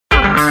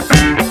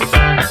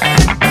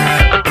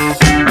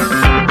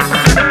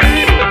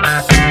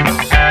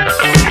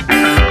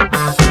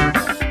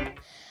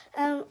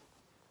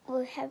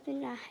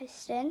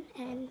Houston,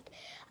 and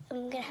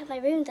I'm gonna have my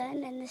room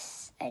done. And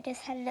I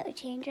just had a little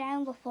change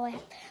around before I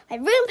have my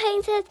room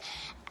painted.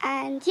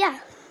 And yeah,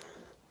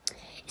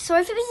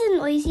 sorry if it was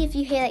noisy if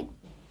you hear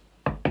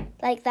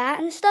like that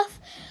and stuff.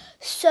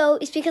 So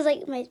it's because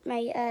like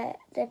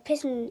the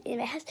person in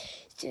my house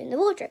is doing the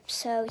wardrobe.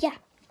 So yeah,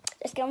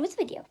 let's get on with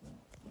the video.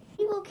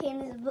 We walk in,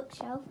 there's a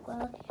bookshelf.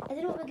 Well, I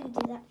don't know what we're gonna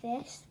do that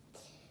first,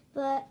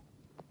 but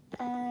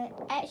I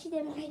actually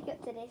did my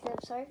makeup today, so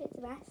I'm sorry if it's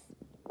a mess.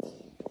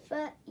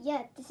 But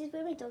yeah, this is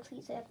where my dog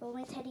sleeps. I have all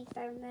my teddies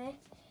down there.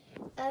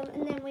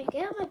 And then when you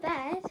get on my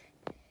bed,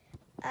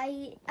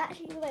 I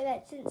actually go my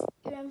bed since,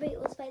 remember, it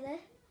was by there.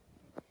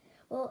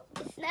 Well,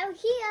 it's now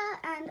here,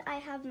 and I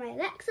have my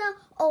Alexa,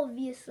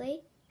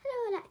 obviously.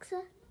 Hello,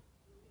 Alexa.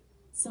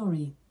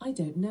 Sorry, I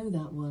don't know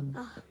that one.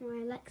 Oh,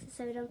 my Alexa's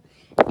so dumb.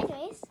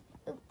 Anyways,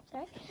 oh,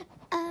 sorry.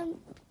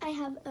 I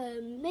have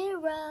a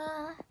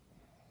mirror,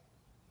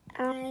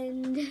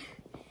 and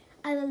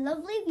I have a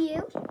lovely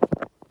view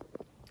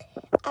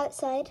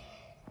outside.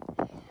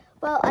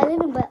 Well, I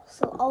live in Wales,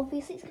 so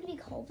obviously it's going to be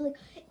cold, but like,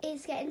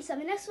 it's getting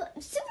summer now, so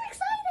I'm super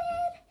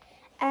excited.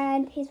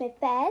 And here's my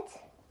bed.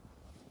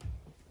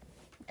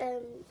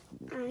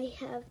 I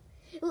have,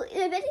 well,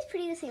 my bed is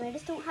pretty the same. I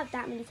just don't have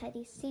that many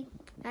teddies. See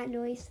that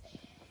noise?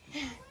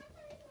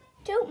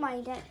 Don't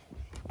mind it.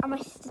 And my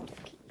sister's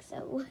cooking,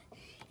 so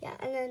yeah.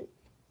 And then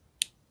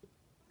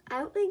I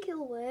don't think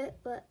it'll work,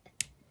 but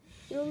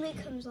normally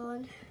it comes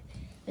on.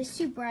 It's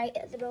too bright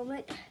at the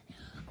moment.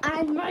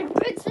 And my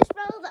princess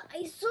bell that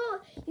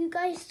you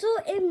guys saw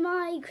in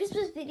my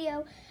Christmas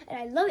video, and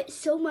I love it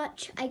so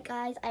much.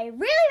 Guys, I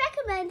really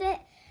recommend it.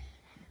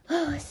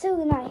 Oh, it's so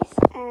nice.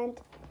 And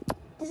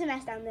there's a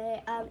mess down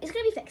there. It's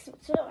gonna be fixed,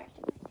 so don't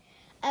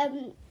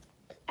worry.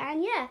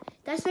 And yeah,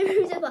 that's my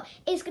room so far.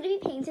 It's gonna be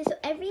painted, so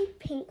every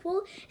pink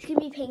wall is gonna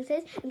be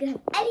painted. I'm gonna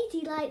have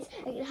LED lights.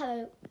 I'm gonna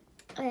have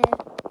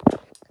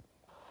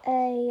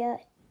a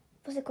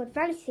what's it called,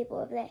 vanity table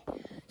over there.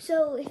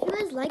 So if you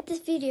guys like this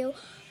video,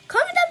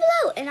 comment down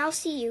below, and I'll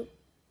see you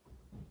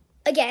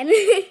again.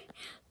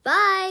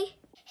 Bye.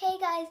 Hey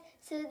guys,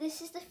 so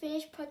this is the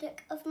finished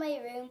product of my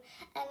room,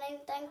 and I'm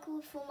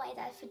thankful for my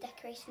dad for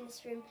decorating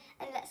this room.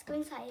 And let's go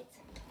inside.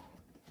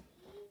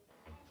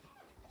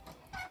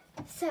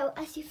 So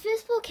as you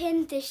first walk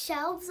in, there's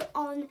shelves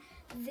on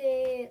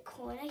the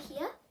corner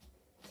here,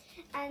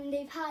 and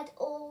they've had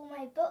all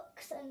my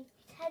books and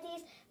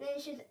teddies, and then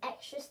there's just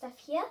extra stuff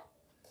here.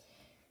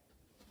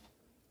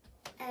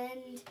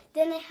 And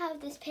then I have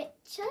these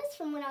pictures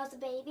from when I was a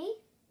baby.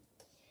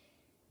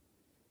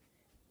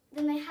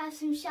 Then I have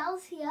some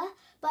shelves here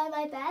by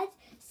my bed,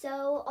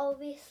 so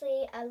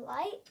obviously a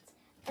light.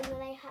 And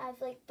then I have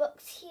like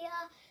books here.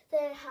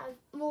 Then I have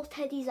more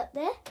teddies up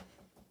there.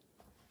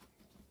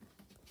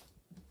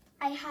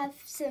 I have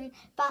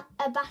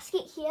a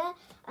basket here,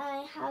 and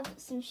I have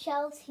some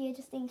shelves here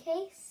just in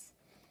case.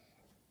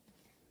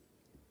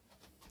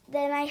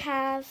 Then I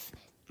have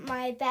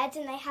my bed,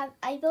 and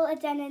I built a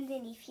den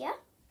underneath here.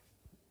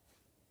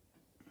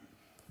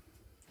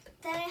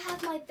 Then I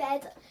have my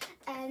bed,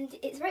 and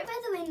it's right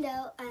by the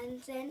window,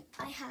 and then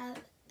I have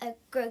a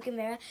broken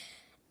mirror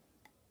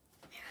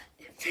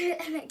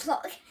and my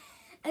clock.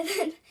 And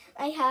then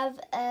I have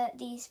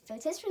these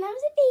photos when I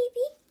was a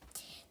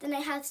baby. Then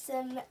I have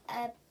some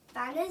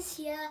banners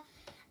here,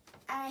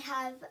 and I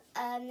have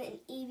an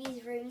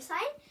Evie's room sign,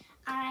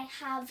 and I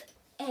have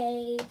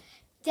a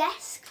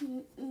desk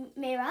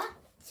mirror,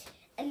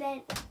 and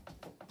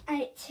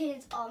it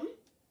turns on,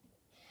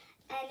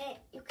 and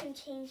you can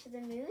change the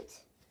mood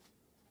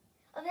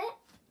of it,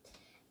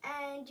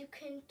 and you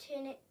can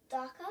turn it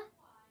darker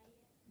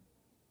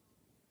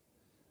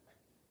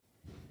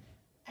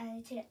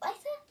and turn it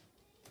lighter.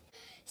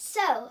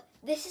 So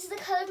this is the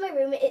colour of my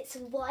room. It's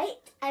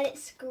white and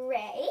it's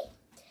grey.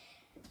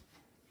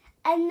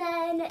 And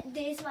then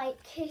there's my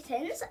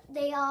curtains.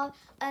 They are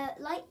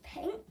light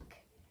pink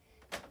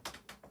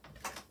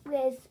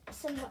with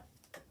some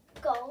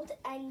gold,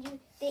 and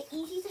they're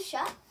easy to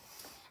shut,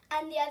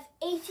 and they have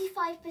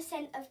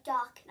 85% of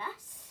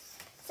darkness.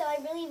 So I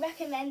really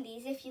recommend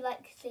these if you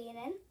like staying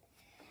in.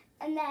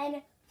 And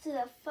then to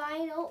the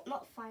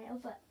not final,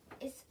 but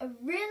it's a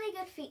really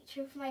good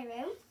feature of my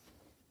room.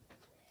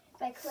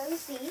 If I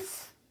close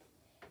these,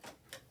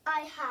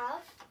 I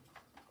have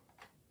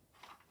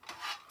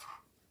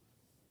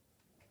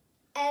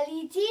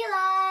LED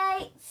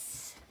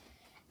lights.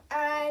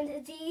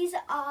 And these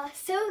are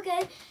so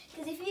good,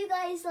 because if you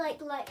guys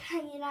like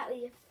hanging out with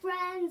your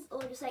friends,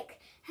 or just like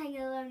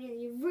hanging alone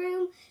in your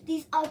room,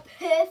 these are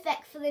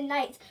perfect for the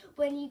night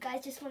when you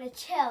guys just want to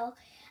chill.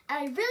 And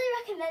I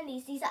really recommend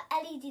these. These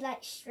are LED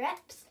light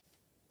strips.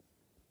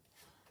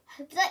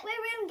 Hope you like my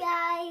room,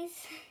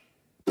 guys.